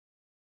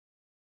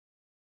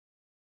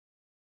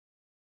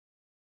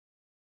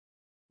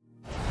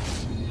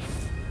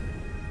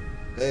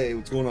Hey,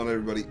 what's going on,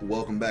 everybody?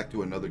 Welcome back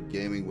to another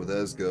Gaming with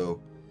Ezko.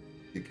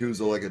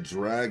 Yakuza like a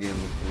dragon.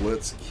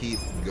 Let's keep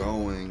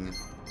going.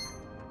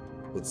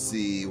 Let's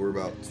see, we're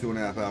about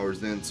 2.5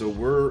 hours in, so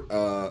we're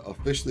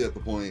officially at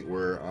the point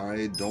where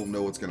I don't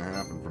know what's going to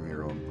happen from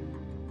here on.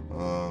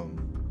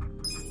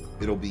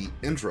 It'll be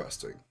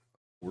interesting.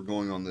 We're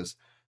going on this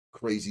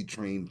crazy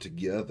train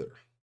together.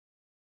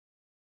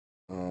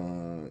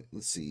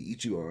 Let's see,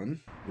 Ichiban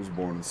was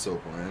born in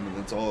Soapland, and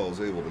that's all I was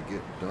able to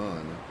get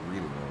done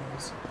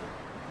reading-wise.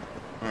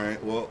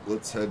 Alright, well,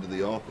 let's head to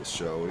the office,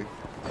 shall we?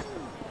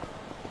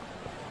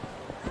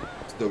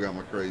 Still got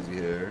my crazy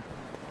hair.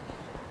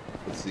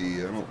 Let's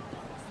see, I don't...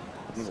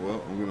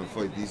 Well, I'm gonna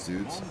fight these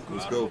dudes.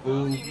 Let's go,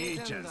 fool.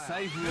 Let's do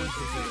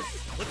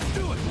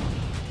it!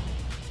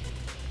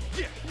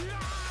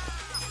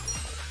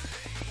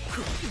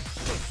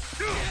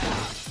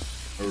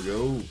 There we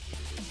go.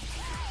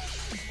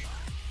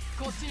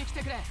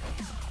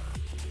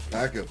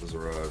 Backup has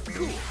arrived.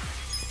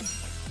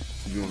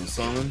 You want to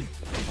summon?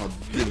 I'll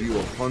give you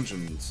a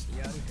punching.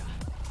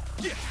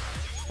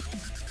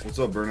 What's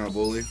up, Burnout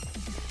Bully?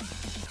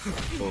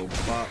 Oh,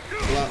 pop,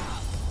 flop.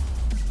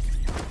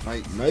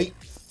 Night, night.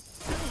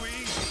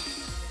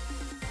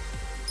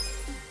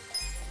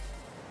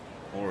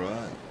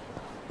 Alright.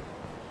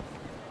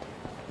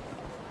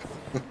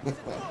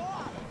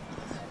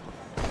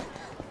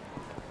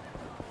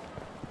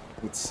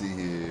 Let's see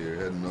here.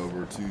 Heading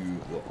over to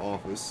the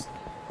office.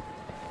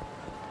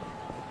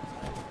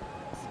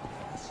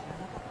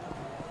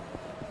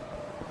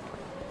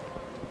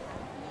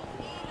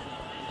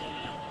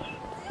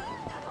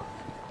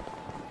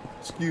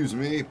 Excuse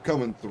me,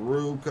 coming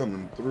through.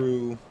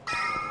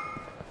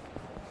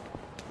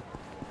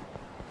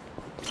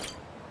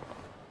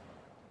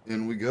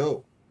 In we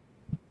go.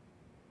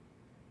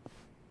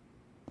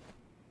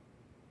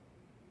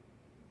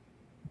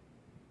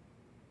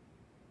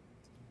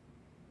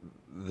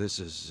 This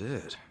is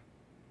it,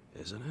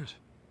 isn't it?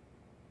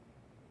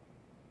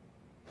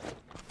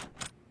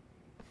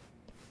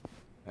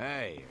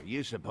 Hey, are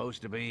you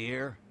supposed to be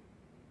here?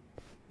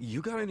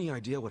 You got any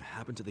idea what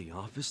happened to the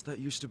office that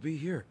used to be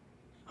here?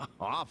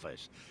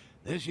 Office?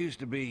 This used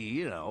to be,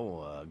 you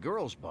know, a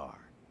girls' bar.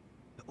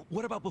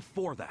 What about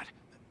before that?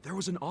 There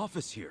was an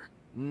office here.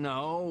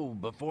 No,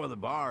 before the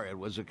bar it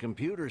was a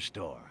computer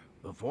store.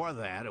 Before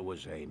that it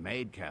was a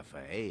maid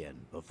cafe,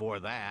 and before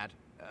that,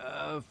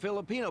 a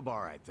Filipino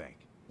bar, I think.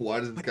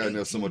 Why does this guy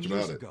know so much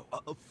about it?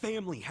 A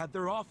family had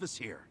their office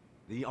here.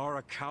 The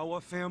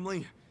Arakawa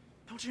family.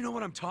 Don't you know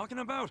what I'm talking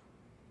about?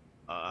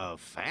 A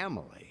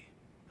family?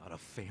 Not a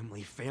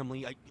family.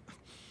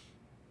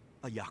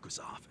 A Yakuza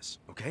office,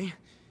 okay?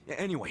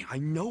 Anyway, I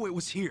know it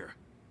was here.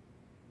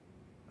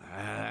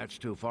 That's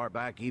too far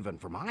back even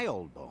for my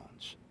old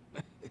bones.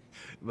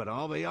 But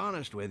I'll be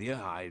honest with you,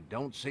 I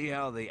don't see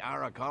how the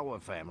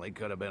Arakawa family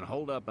could have been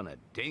holed up in a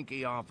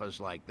dinky office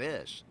like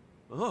this.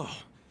 Oh,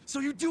 so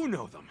you do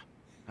know them?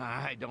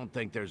 I don't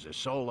think there's a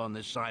soul on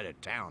this side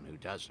of town who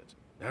doesn't.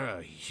 They're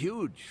a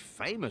huge,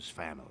 famous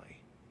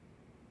family.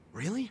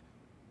 Really?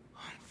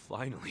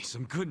 Finally,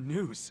 some good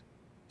news.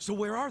 So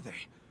where are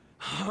they?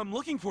 I'm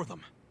looking for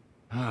them.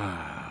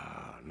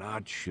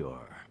 Not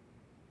sure.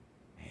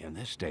 In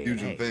this day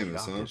Huge and and age,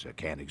 famous, huh? Yakuza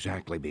can't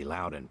exactly be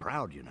loud and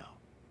proud, you know.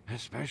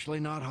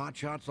 Especially not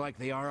hotshots like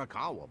the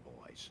Arakawa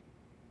boys.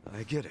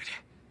 I get it.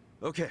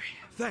 Okay,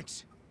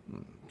 thanks.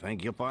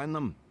 Think you'll find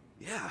them?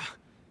 Yeah,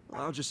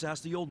 I'll just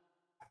ask the old...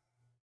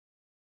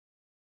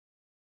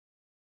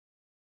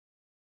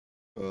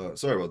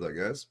 Sorry about that,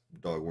 guys.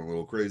 Dog went a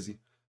little crazy.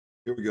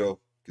 Here we go.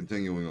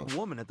 Continuing on.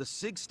 woman at the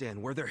SIG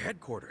stand where they're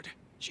headquartered.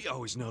 She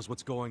always knows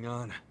what's going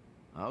on.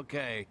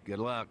 Okay, good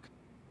luck.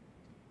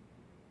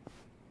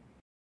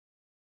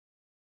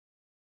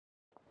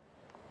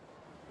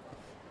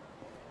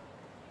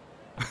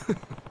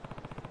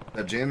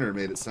 That janitor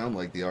made it sound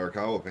like the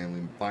Arakawa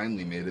family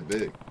finally made it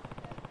big.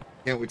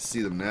 Can't wait to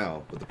see them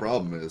now, but the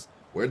problem is,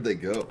 where'd they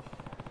go?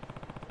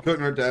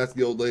 Couldn't hurt to ask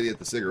the old lady at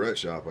the cigarette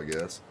shop, I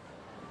guess.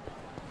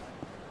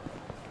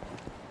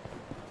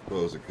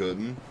 Suppose it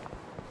couldn't.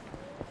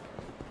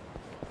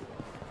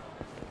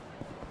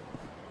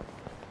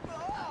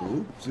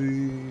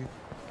 Oopsie.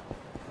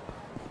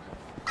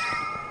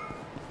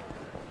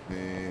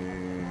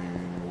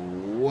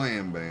 And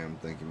wham bam,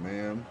 thank you,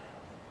 ma'am.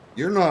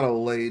 You're not a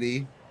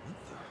lady.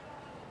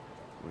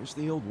 Where's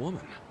the old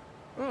woman?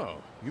 Oh,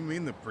 you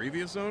mean the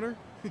previous owner?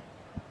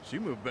 She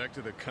moved back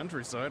to the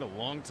countryside a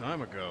long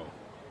time ago.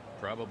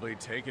 Probably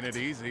taking it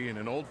easy in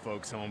an old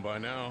folks home by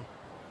now.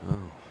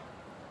 Oh,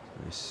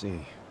 I see.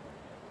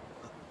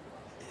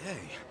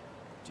 Hey,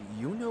 do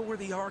you know where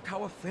the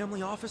Arakawa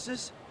family office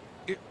is?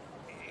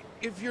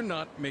 If you're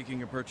not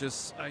making a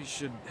purchase, I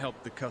should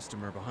help the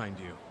customer behind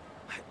you.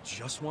 I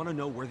just want to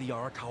know where the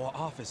Arakawa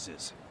office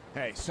is.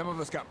 Hey, some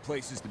of us got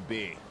places to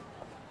be.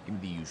 Give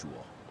me the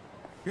usual.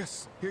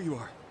 Yes, here you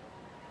are.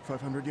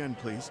 500 yen,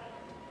 please.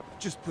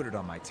 Just put it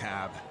on my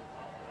tab.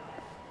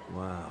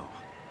 Wow,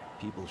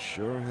 people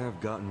sure have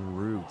gotten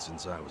rude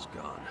since I was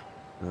gone.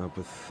 How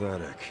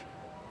pathetic.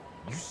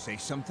 You say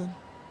something?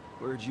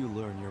 Where'd you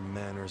learn your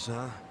manners,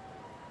 huh?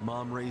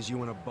 Mom raised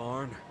you in a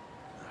barn?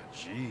 Ah,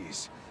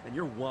 jeez. And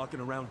you're walking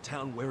around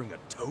town wearing a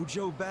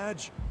Tojo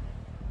badge?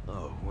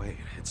 Oh, wait,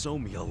 it's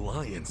Omi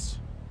Alliance.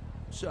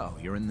 So,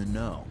 you're in the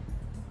know.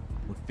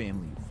 What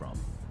family you from?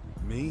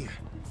 Me?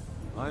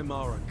 I'm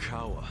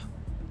Arakawa.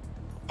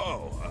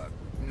 Oh,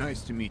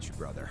 nice to meet you,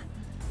 brother.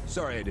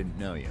 Sorry I didn't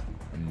know you.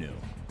 I'm new.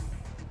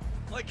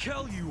 Like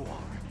hell you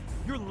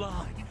are! You're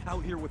lying,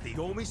 out here with the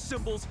Omi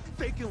symbols,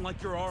 faking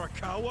like you're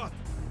Arakawa?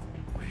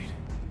 Wait,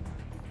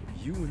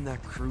 were you and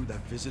that crew that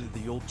visited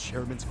the old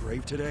chairman's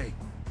grave today?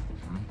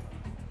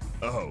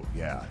 Oh,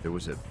 yeah, there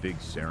was a big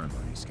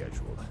ceremony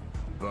scheduled.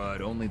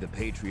 But only the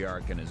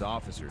Patriarch and his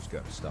officers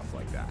go to stuff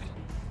like that.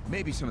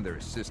 Maybe some of their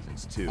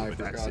assistants too, I but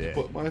that's forgot to it.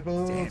 put my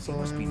phone Damn, you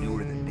must be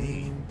newer than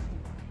me.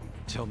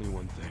 Tell me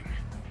one thing.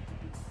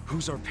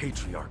 Who's our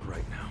Patriarch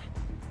right now?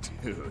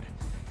 Dude,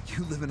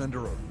 you living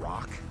under a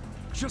rock?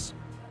 Just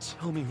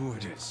tell me who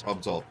it is.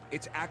 Problem solved.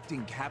 It's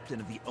acting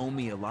captain of the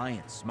Omi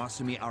Alliance,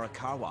 Masumi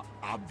Arakawa,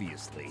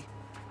 obviously.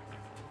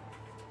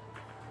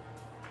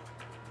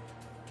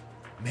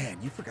 Man,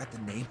 you forgot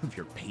the name of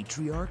your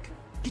Patriarch?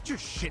 Get your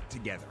shit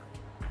together.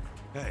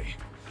 Hey,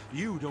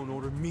 you don't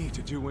order me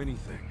to do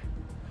anything.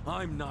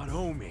 I'm not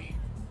Omi.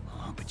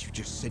 Oh, but you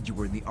just said you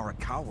were in the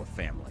Arakawa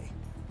family.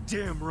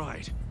 Damn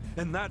right.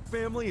 And that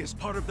family is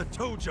part of the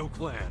Tojo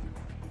clan.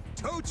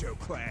 Tojo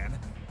clan?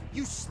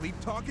 You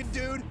sleep-talking,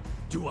 dude?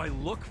 Do I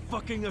look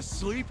fucking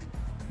asleep?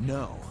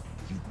 No,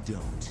 you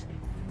don't.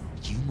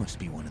 You must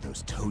be one of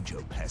those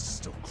Tojo pests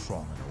still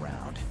crawling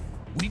around.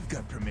 We've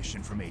got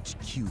permission from HQ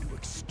to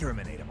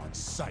exterminate them on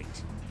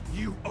sight.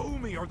 You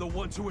Omi are the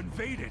ones who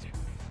invaded.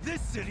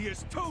 This city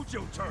is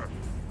Tojo turf.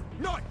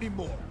 Not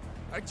anymore.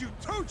 And you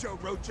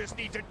Tojo roaches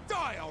need to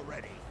die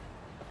already.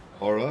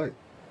 All right.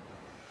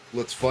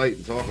 Let's fight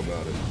and talk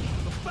about it.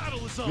 The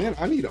battle is on. Man,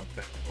 I need a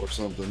bet or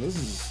something. This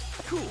is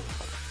Cool.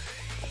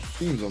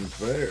 seems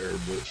unfair,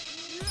 but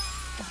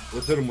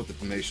let's hit him with the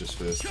tenacious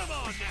fist. Come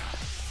on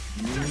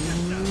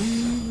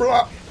now.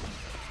 Blah.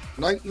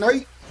 Night,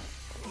 night.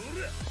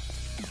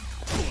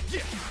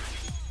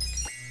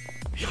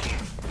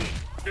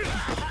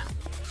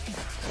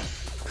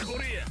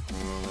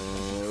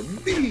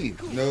 B.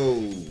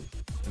 No,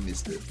 I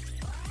missed it.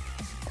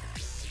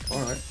 All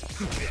right.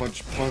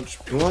 Punch, punch,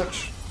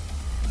 punch.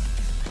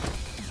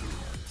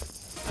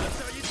 That's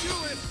how you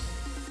do it.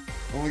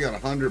 Only got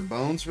 100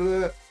 bones for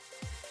that.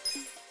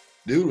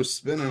 Dude was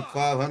spending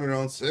 500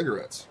 on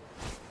cigarettes.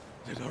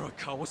 Did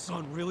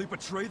Arakawa-san really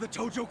betray the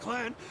Tojo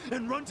clan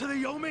and run to the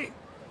Yomi?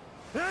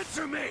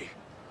 Answer me!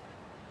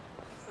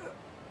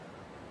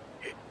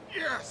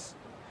 Yes!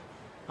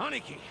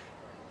 Aniki!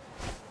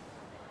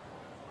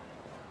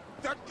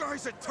 That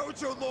guy's a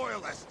Tojo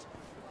loyalist!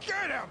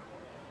 Get him!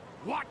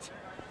 What?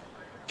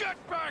 Get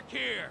back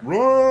here!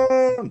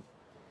 Run!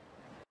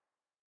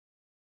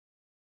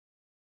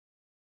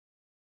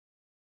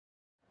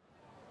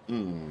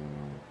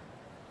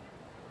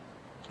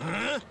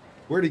 Huh?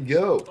 Where'd he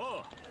go?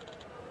 Oh,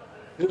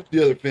 Hit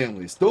the other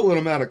family. Stolen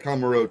him out of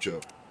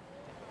Kamurocho.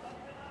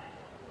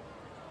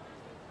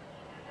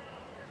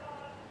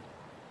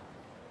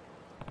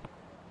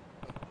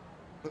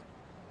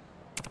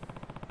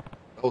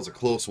 That was a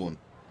close one.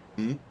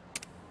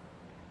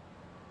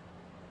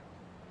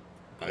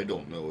 I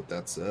don't know what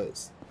that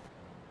says.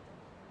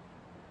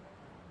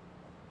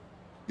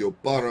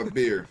 Yobara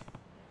beer.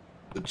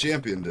 The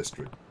Champion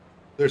District.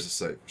 There's a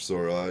sight for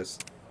sore eyes.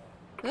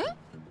 Huh?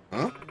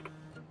 Huh?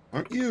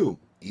 Aren't you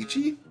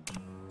Ichi?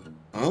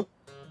 Huh?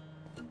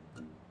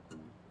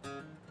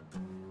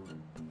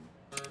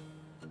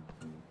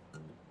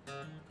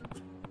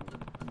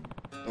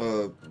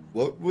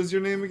 What was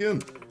your name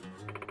again?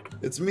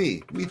 It's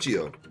me,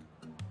 Michio.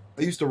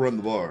 I used to run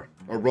the bar.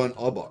 Or run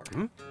a bar.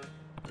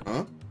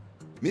 Huh?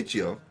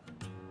 Michio?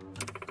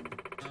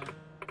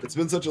 It's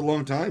been such a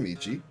long time,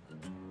 Ichi.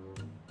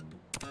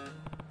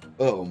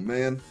 Oh,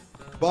 man.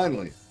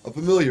 Finally, a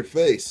familiar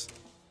face.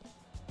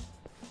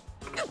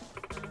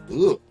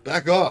 Ugh,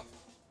 back off.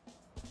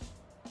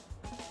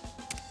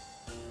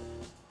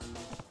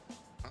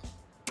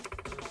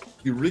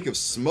 You reek of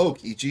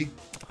smoke, Ichi.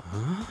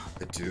 huh?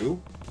 I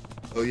do?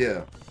 Oh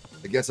yeah,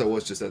 I guess I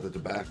was just at the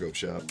tobacco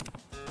shop.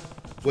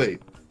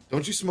 Wait,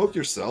 don't you smoke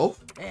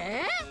yourself?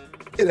 Eh?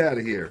 Get out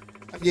of here.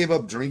 I gave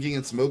up drinking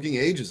and smoking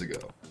ages ago.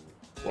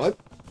 What?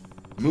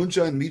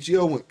 Moonshine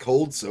Michio went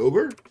cold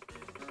sober?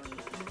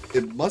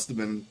 It must have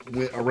been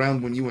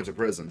around when you went to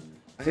prison.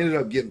 I ended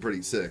up getting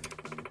pretty sick.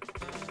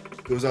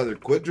 It was either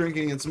quit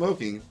drinking and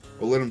smoking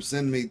or let him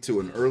send me to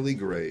an early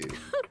grave.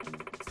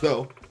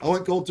 So, I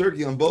went cold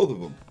turkey on both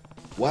of them.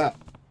 Wow,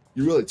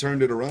 you really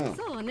turned it around.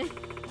 そうね。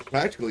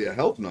 Practically a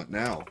health nut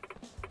now.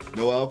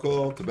 No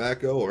alcohol,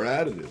 tobacco, or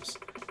additives.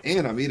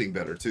 And I'm eating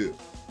better too.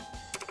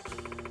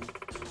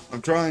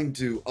 I'm trying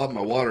to up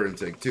my water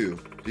intake too.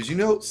 Did you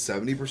know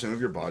 70% of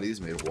your body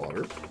is made of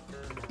water?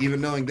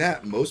 Even knowing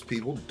that, most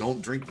people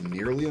don't drink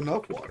nearly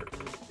enough water.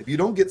 If you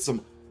don't get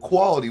some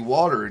quality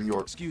water in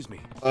your... Excuse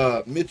me.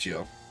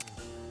 Michio.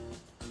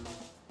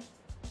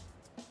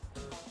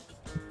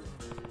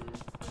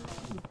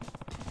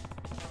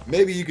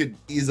 Maybe you could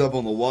ease up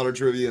on the water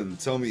trivia and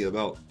tell me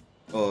about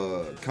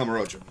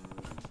Kamurocho.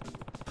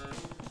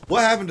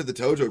 What happened to the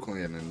Tojo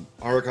clan and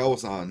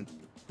Arakawa-san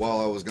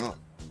while I was gone?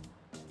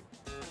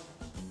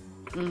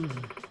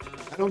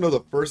 I don't know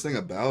the first thing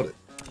about it.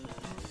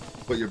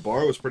 But your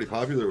bar was pretty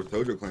popular with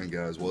Tojo clan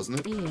guys, wasn't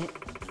it?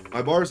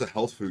 My bar is a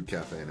health food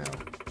cafe now.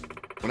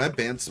 When I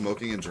banned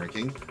smoking and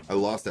drinking, I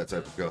lost that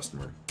type of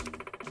customer.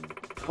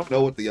 I don't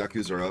know what the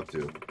Yakuza are up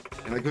to,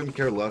 and I couldn't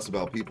care less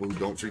about people who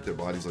don't treat their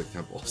bodies like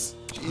temples.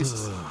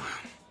 Jesus.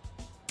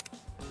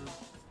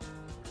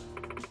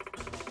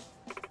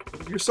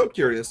 If you're so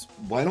curious,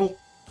 why not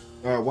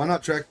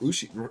track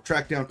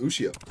down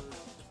Ushio?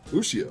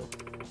 Ushio.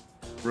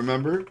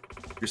 Remember?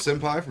 Your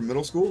senpai from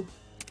middle school?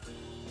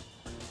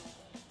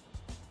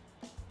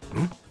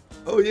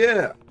 Oh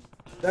yeah!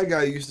 That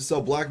guy used to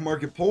sell black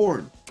market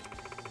porn.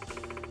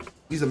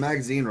 He's a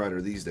magazine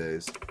writer these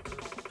days.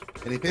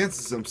 And he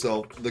fancies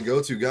himself the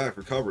go-to guy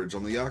for coverage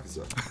on the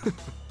Yakuza.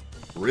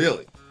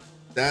 Really?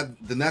 Then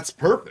that's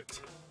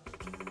perfect.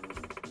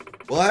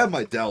 Well, I have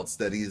my doubts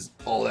that he's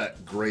all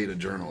that great a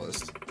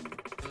journalist.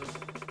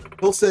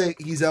 He'll say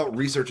he's out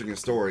researching a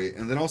story,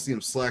 and then I'll see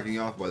him slacking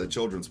off by the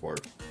children's park.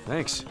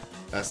 Thanks.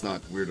 That's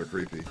not weird or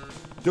creepy.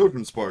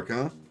 Children's park,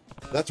 huh?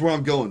 That's where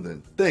I'm going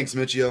then. Thanks,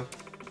 Michio.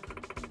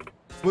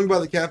 Swing by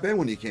the cafe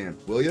when you can,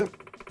 will ya?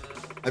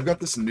 I've got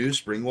this new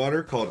spring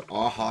water called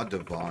Aha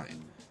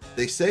Divine.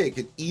 They say it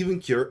can even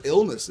cure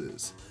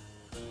illnesses.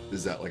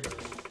 Is that like a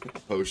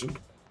potion?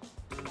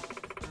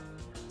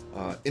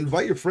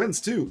 Invite your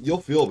friends too. You'll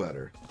feel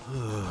better.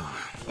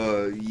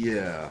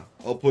 Yeah.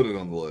 I'll put it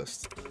on the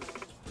list.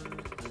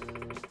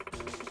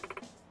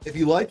 If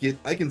you like it,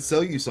 I can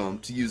sell you some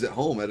to use at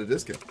home at a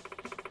discount.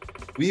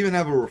 We even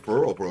have a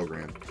referral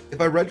program.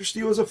 If I register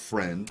you as a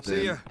friend, then...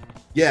 See ya.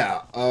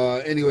 Yeah,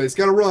 anyways,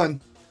 gotta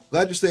run.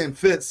 Glad you're staying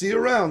fit. See you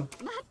around.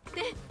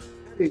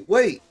 Hey,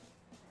 wait.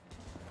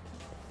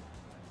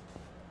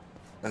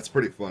 That's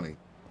pretty funny.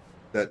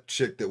 That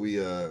chick that we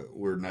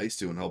were nice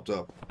to and helped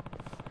up.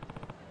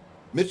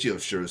 Michio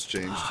sure has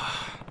changed.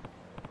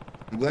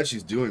 I'm glad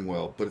she's doing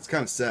well, but it's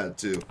kind of sad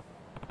too.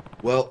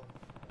 Well,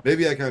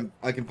 maybe I can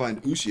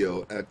find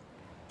Ushio at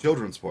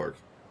Children's Park.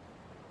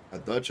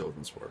 At the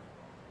Children's Park.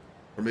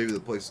 Or maybe the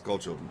place is called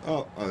Children.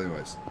 Oh,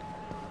 anyways.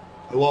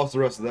 I lost the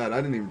rest of that. I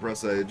didn't even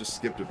press A. It just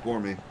skipped it for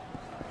me.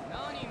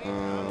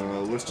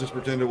 Let's just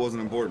pretend it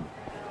wasn't important.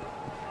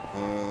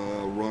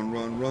 Run.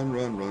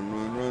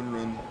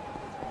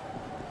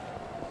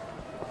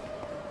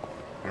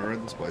 Can I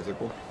ride this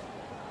bicycle?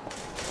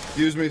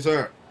 Excuse me,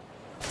 sir.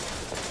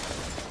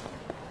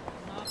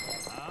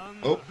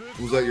 Oh,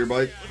 was that your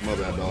bike? My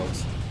bad,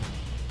 dogs.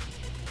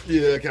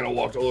 Yeah, I kind of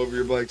walked all over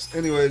your bikes.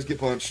 Anyways, get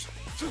punched.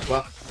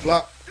 Flop,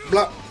 flop,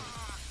 flop.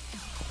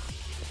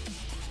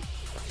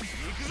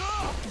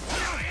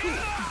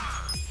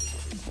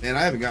 Man,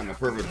 I haven't gotten a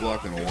perfect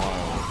block in a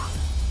while.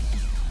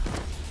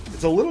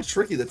 It's a little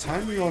tricky. The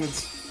timing on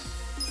it's...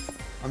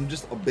 I'm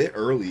just a bit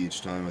early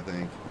each time, I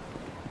think.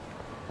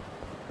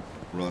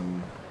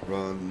 Run.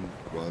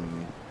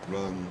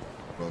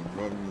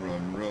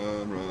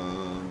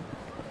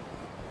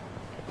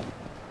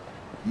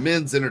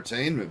 Men's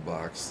entertainment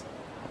box.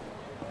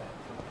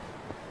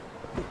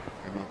 Can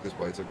I knock this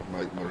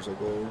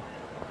motorcycle over?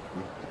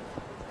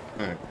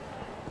 Alright.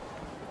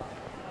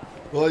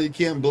 Well, you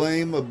can't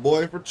blame a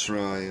boy for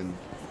trying.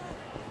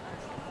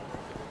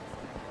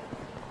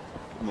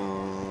 Come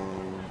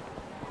on.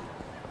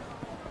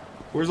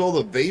 Where's all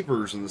the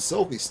vapors and the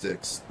selfie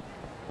sticks?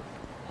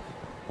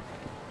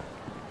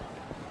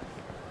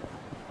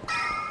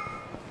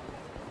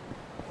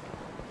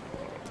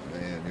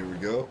 Man, here we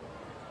go.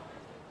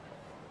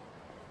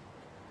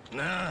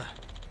 Nah.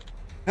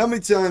 How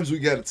many times we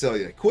gotta tell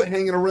you? Quit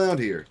hanging around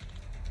here.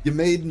 You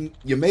made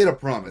a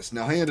promise.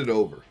 Now hand it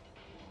over.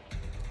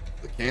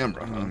 The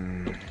camera,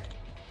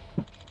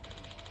 huh?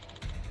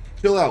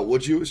 Chill out,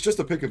 would you? It's just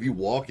a pic of you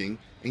walking,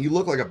 and you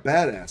look like a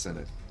badass in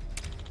it.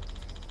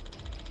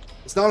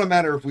 It's not a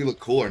matter if we look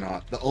cool or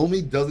not. The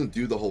Omi doesn't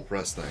do the whole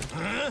press thing.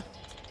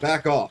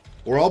 Back off,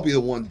 or I'll be the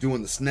one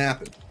doing the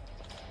snapping.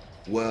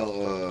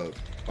 Well,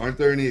 aren't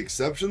there any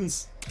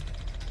exceptions?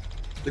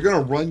 They're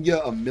gonna run you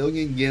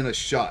 1,000,000 yen a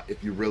shot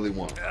if you really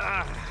want.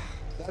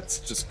 That's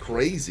just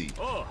crazy.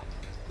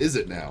 Is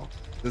it now?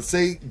 Then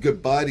say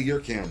goodbye to your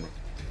camera.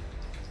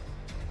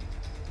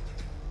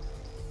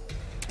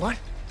 What?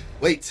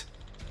 Wait,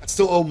 I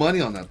still owe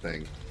money on that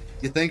thing.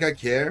 You think I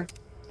care?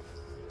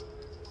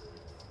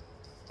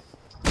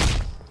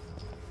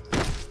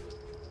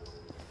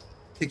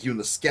 Kick you in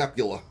the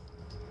scapula.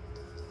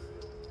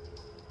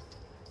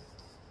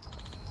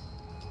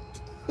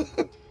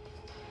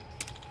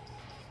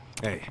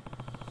 Hey.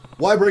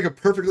 Why break a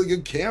perfectly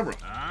good camera?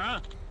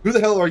 Who the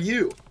hell are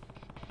you?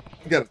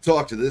 I gotta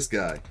talk to this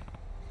guy.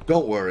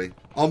 Don't worry,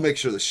 I'll make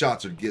sure the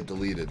shots get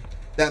deleted.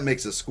 That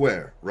makes a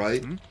square,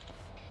 right?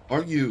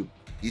 Aren't you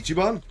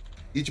Ichiban?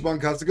 Ichiban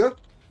Kasuga?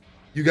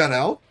 You got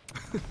out?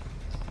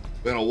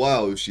 Been a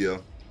while,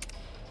 Ushio.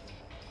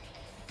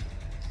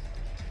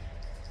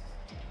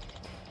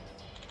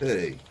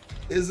 Hey,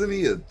 isn't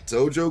he a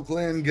Tojo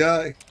clan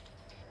guy?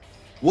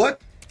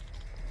 What?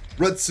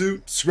 Red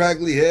suit,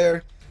 scraggly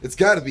hair. It's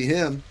gotta be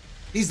him.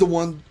 He's the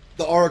one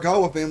the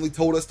Arakawa family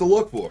told us to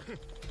look for.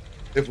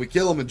 If we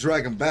kill him and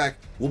drag him back,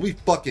 we'll be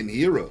fucking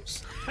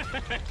heroes.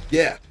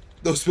 Yeah,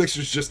 those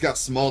pictures just got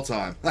small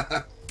time.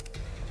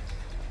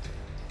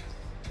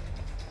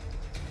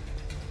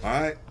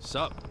 Alright.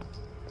 Sup?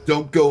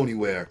 Don't go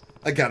anywhere.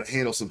 I gotta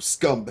handle some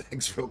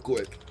scumbags real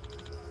quick.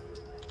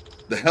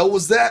 The hell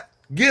was that?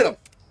 Get him!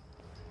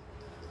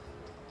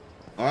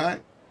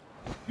 Alright.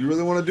 You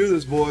really want to do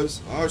this,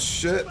 boys? Oh,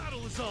 shit.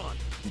 Battle is on.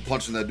 I'm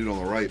punching that dude on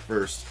the right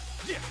first.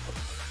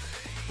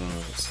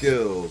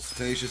 Skills.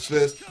 Tenacious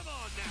Fist. Come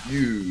on now.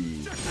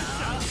 You.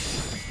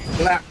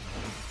 Black.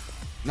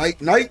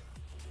 Night.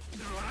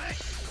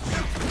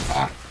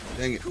 Ah,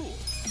 dang it.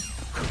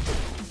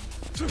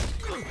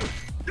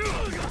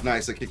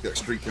 Nice, I kicked that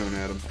streak cone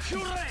at him.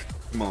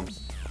 Come on.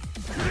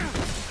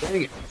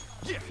 Dang it.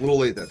 A little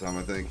late that time,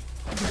 I think.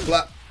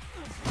 Flap.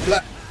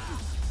 Flap.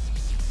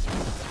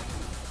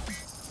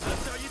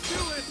 That's how you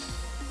do it.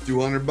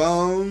 200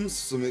 bones,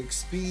 some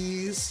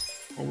XPs.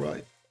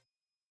 Alright.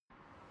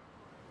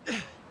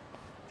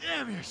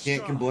 Damn, you're Can't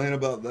strong. complain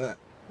about that.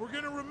 We're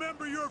gonna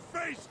remember your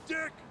face,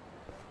 Dick.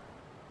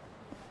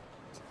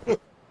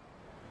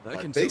 I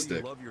can tell face you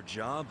dick. love your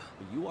job,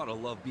 but you ought to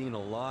love being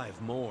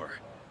alive more.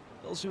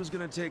 Else who's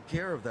gonna take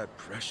care of that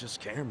precious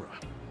camera?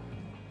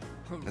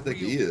 I think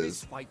he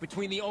is. Fight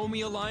between the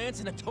Omi Alliance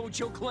and the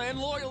Tojo clan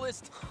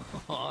loyalists.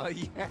 Oh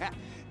yeah,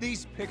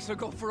 these pics will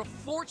go for a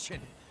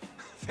fortune.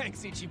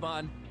 Thanks,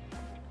 Ichiban.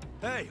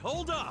 Hey,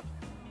 hold up!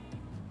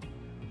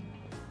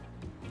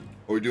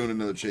 Are we doing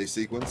another chase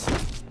sequence?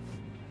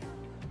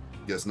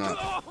 Guess not.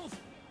 Oh!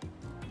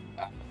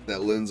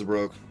 That lens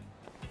broke.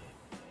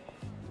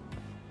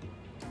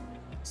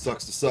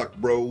 Sucks to suck,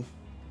 bro.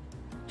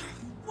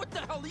 What the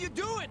hell are you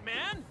doing,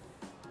 man?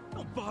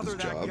 Don't bother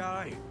His that job.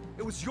 guy.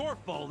 It was your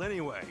fault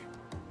anyway.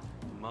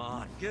 Come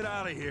on, get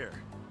out of here.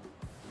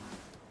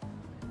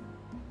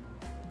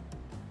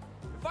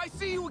 If I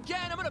see you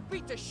again, I'm gonna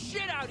beat the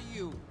shit out of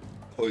you.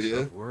 Oh yeah?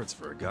 Tough words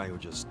for a guy who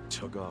just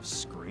took off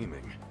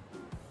screaming.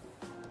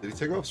 Did he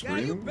take off Yeah,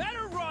 you screaming?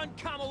 better run,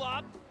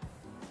 Kamurocho.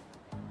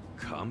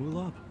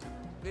 Kamulop?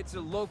 It's a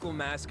local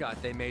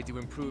mascot they made to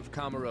improve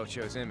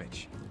Kamurocho's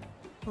image.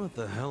 What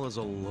the hell is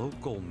a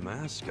local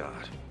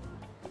mascot?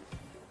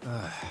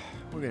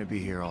 We're gonna be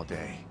here all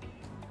day.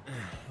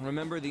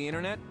 Remember the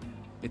internet?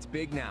 It's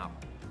big now.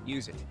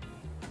 Use it.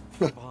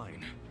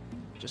 Fine.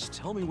 Just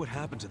tell me what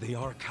happened to the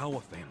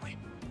Arakawa family.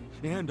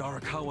 And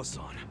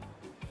Arakawa-san.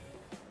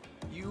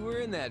 You were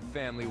in that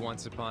family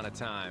once upon a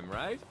time,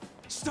 right?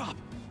 Stop!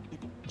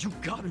 You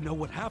gotta know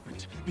what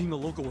happened, being a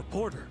local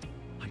reporter.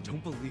 I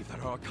don't believe that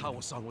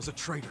Arakawa-san was a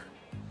traitor.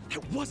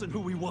 It wasn't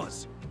who he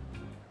was.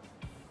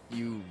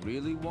 You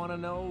really want to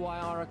know why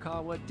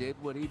Arakawa did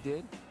what he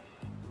did?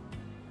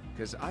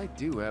 Because I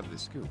do have the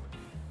scoop.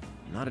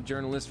 I'm not a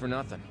journalist for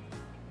nothing.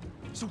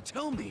 So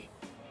tell me.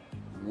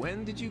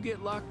 When did you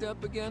get locked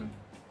up again?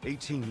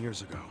 18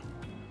 years ago.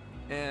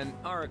 And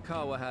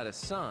Arakawa had a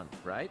son,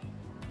 right?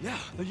 Yeah,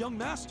 the young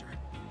master.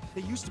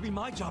 It used to be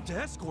my job to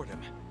escort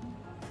him.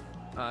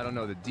 I don't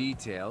know the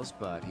details,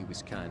 but he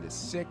was kind of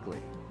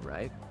sickly,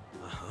 right?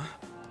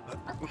 Uh-huh.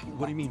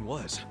 What do you mean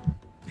was?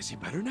 Is he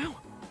better now?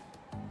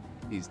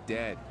 He's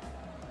dead.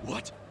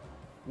 What?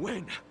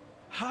 When?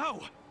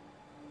 How?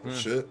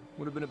 Shit.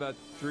 Would have been about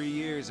 3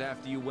 years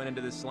after you went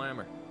into the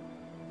slammer.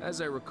 As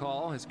I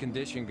recall, his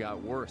condition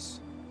got worse.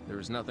 There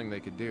was nothing they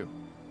could do.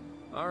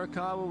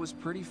 Arakawa was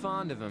pretty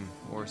fond of him,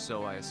 or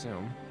so I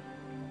assume.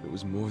 It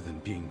was more than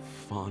being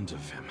fond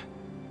of him.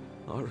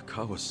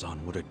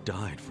 Arakawa-san would have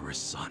died for his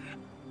son.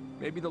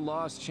 Maybe the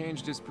loss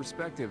changed his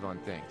perspective on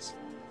things.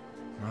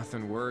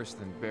 Nothing worse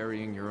than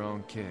burying your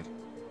own kid.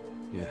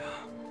 Yeah.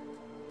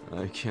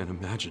 I can't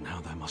imagine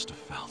how that must have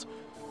felt.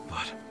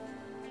 But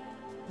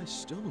I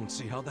still don't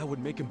see how that would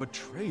make him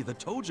betray the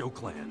Tojo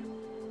clan.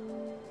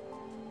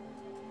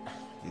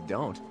 You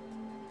don't?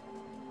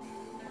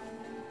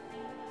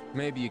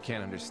 Maybe you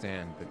can't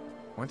understand, but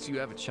once you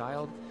have a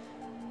child,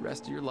 the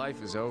rest of your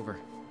life is over.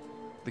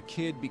 The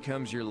kid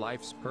becomes your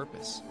life's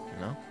purpose, you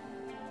know?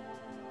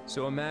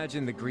 So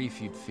imagine the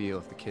grief you'd feel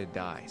if the kid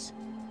dies.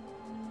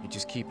 You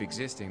just keep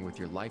existing with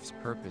your life's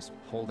purpose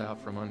pulled out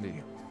from under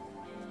you.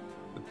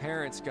 The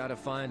parents gotta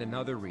find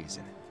another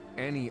reason,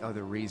 any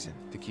other reason,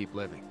 to keep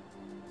living.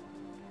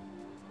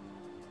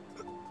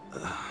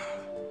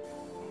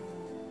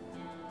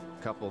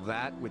 Couple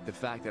that with the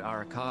fact that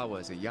Arakawa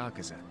is a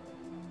Yakuza.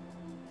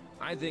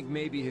 I think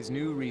maybe his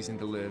new reason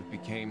to live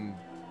became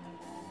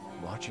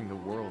watching the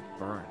world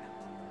burn.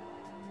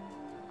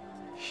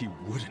 He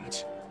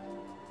wouldn't.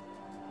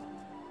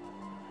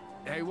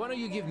 Hey, why don't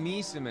you give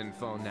me some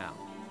info now?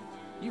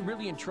 You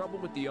really in trouble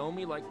with the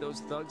Omi like those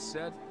thugs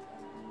said?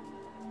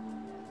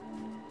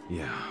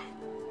 Yeah.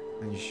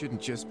 Then you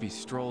shouldn't just be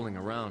strolling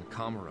around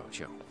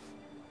Kamurocho.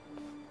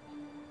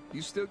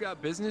 You still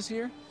got business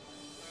here?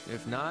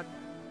 If not,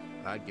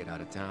 I'd get out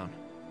of town.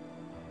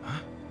 Huh?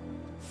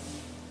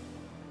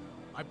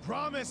 I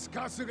promise,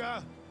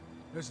 Kasuga.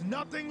 There's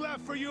nothing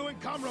left for you in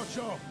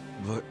Kamurocho.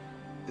 But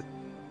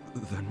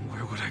Then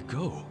where would I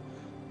go?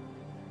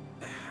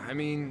 I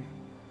mean,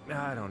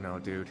 I don't know,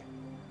 dude.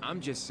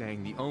 I'm just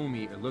saying the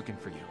Omi are looking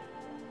for you.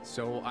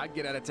 So I'd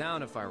get out of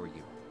town if I were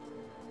you.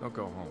 Don't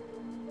go home.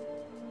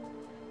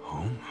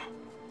 Home?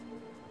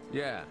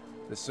 Yeah,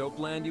 the soap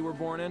land you were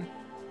born in?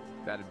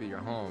 That'd be your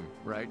home,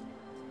 right?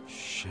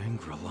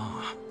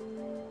 Shangri-La.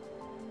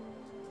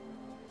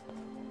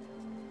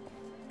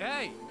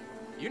 Hey!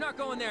 You're not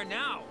going there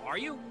now, are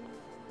you?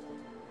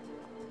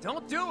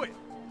 Don't do it!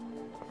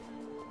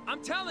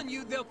 I'm telling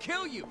you, they'll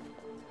kill you!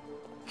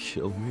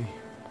 Kill me?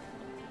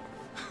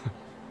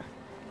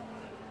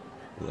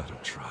 Let him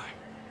try.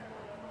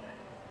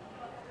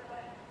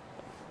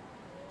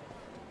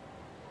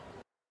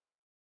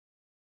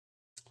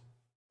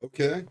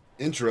 Okay,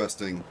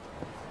 interesting.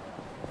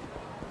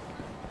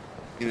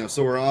 You know,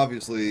 so we're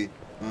obviously,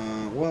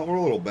 well, we're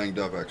a little banged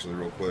up actually,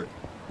 real quick.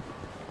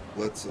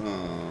 Let's,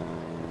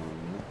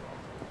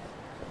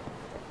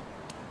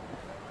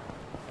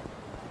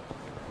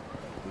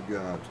 we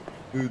got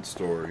food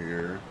store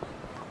here.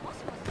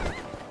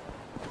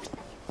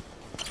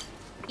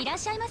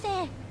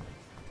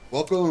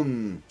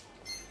 Welcome.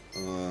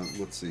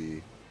 Let's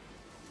see.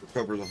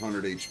 Recovers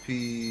 100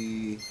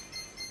 HP.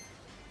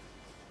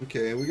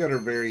 Okay, we got our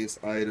various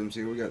items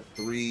here. We got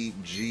 3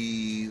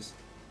 Gs.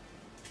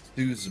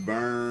 Soothes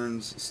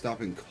burns,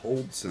 stopping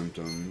cold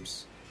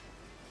symptoms.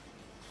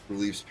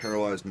 Relieves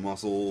paralyzed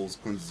muscles,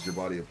 cleanses your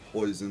body of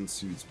poison,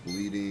 soothes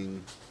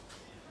bleeding.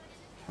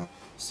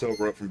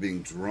 Sober up from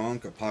being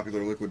drunk, a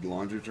popular liquid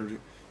laundry detergent.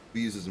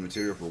 We use as a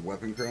material for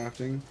weapon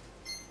crafting.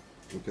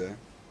 Okay.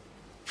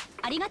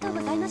 I'd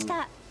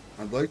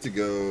like to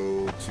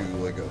go to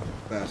like a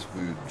fast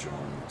food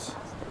joint.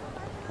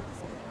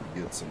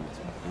 Get some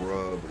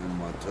grub in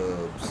my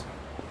tubs.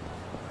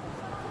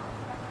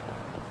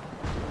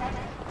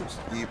 Just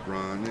keep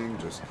running,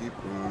 just keep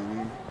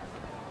running.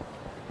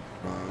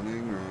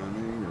 Running,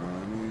 running,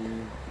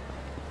 running.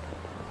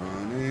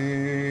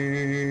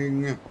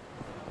 Running.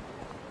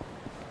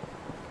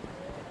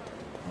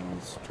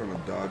 Let's try to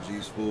dodge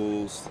these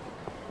fools.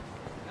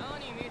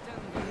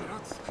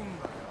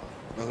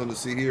 Nothing to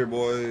see here,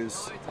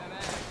 boys.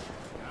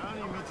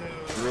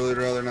 I'd really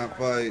rather not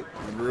fight.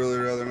 I'd really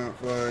rather not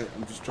fight.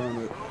 I'm just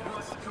trying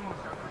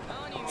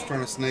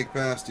to snake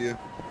past you.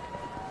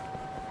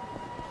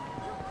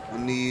 I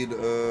need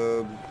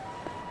there's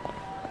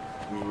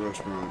a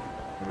restaurant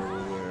right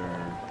over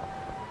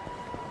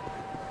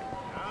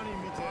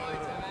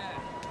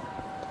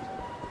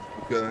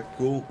there. Okay,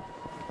 cool.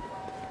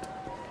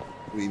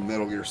 We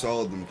Metal Gear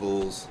Solid them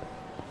fools.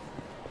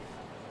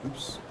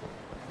 Oops.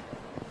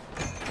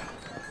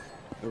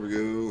 There we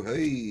go.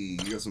 Hey,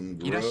 you got some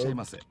grub?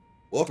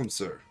 Welcome,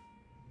 sir.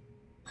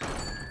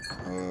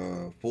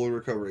 Fully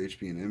recover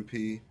HP and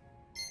MP.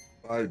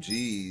 5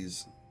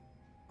 Gs.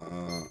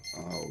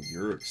 Oh,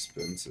 you're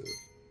expensive.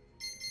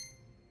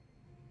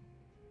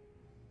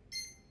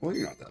 Well,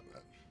 you're not that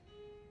bad.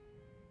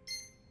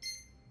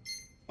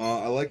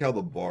 I like how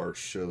the bar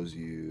shows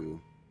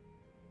you.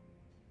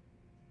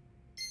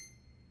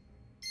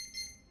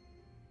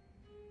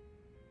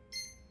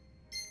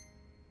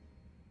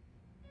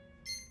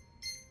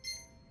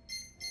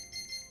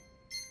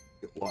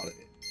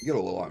 You get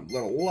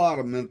a lot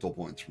of mental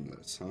points from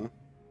this, huh?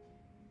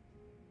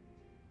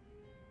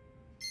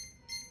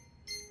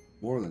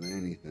 More than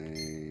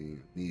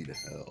anything, need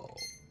help.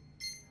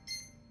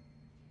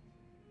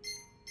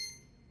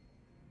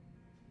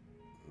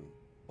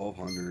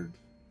 $1,200.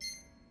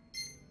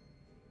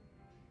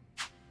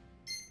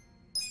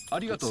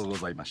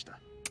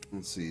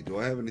 Let's see. Do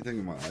I have anything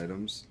in my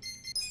items?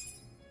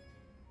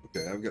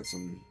 Okay, I've got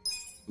some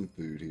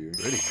food here.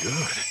 Pretty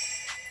good.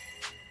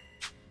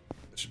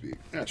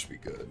 That should be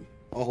good.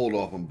 I'll hold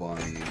off on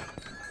buying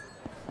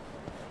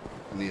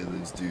any of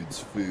these dudes'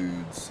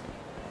 foods.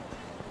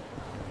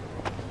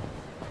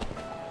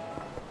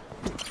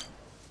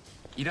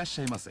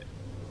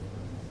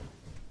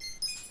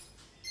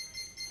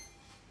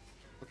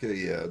 Okay,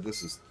 yeah,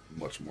 this is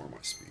much more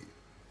my speed.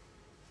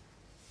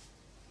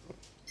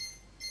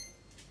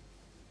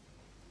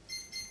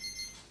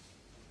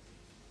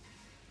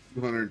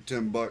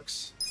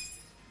 $210.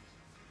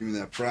 Give me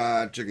that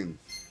fried chicken.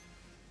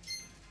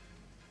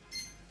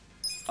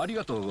 Could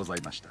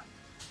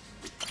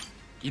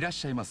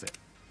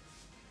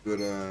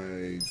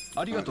I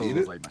eat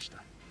it?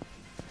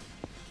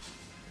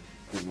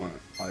 With my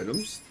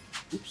items?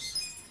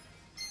 Oops.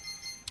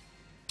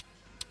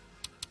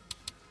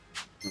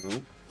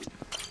 No.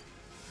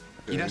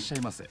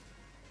 Okay.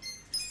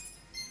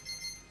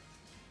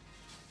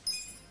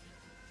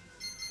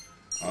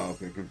 Oh,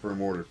 okay,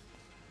 confirm order.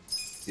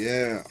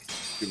 Yeah,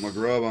 get my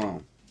grub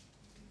on.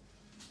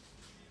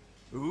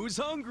 Who's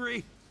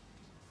hungry?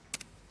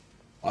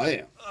 I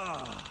am.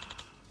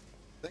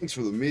 Thanks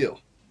for the meal.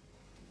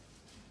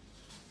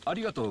 Thank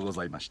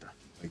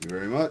you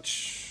very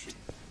much.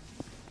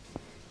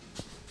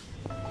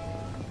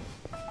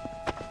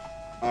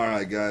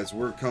 Alright guys,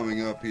 we're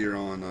coming up here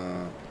on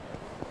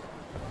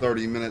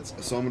 30 minutes,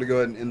 so I'm going to go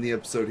ahead and end the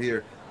episode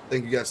here.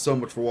 Thank you guys so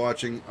much for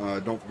watching.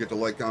 Don't forget to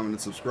like, comment,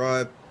 and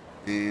subscribe.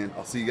 And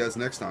I'll see you guys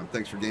next time.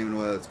 Thanks for gaming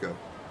with Ezko.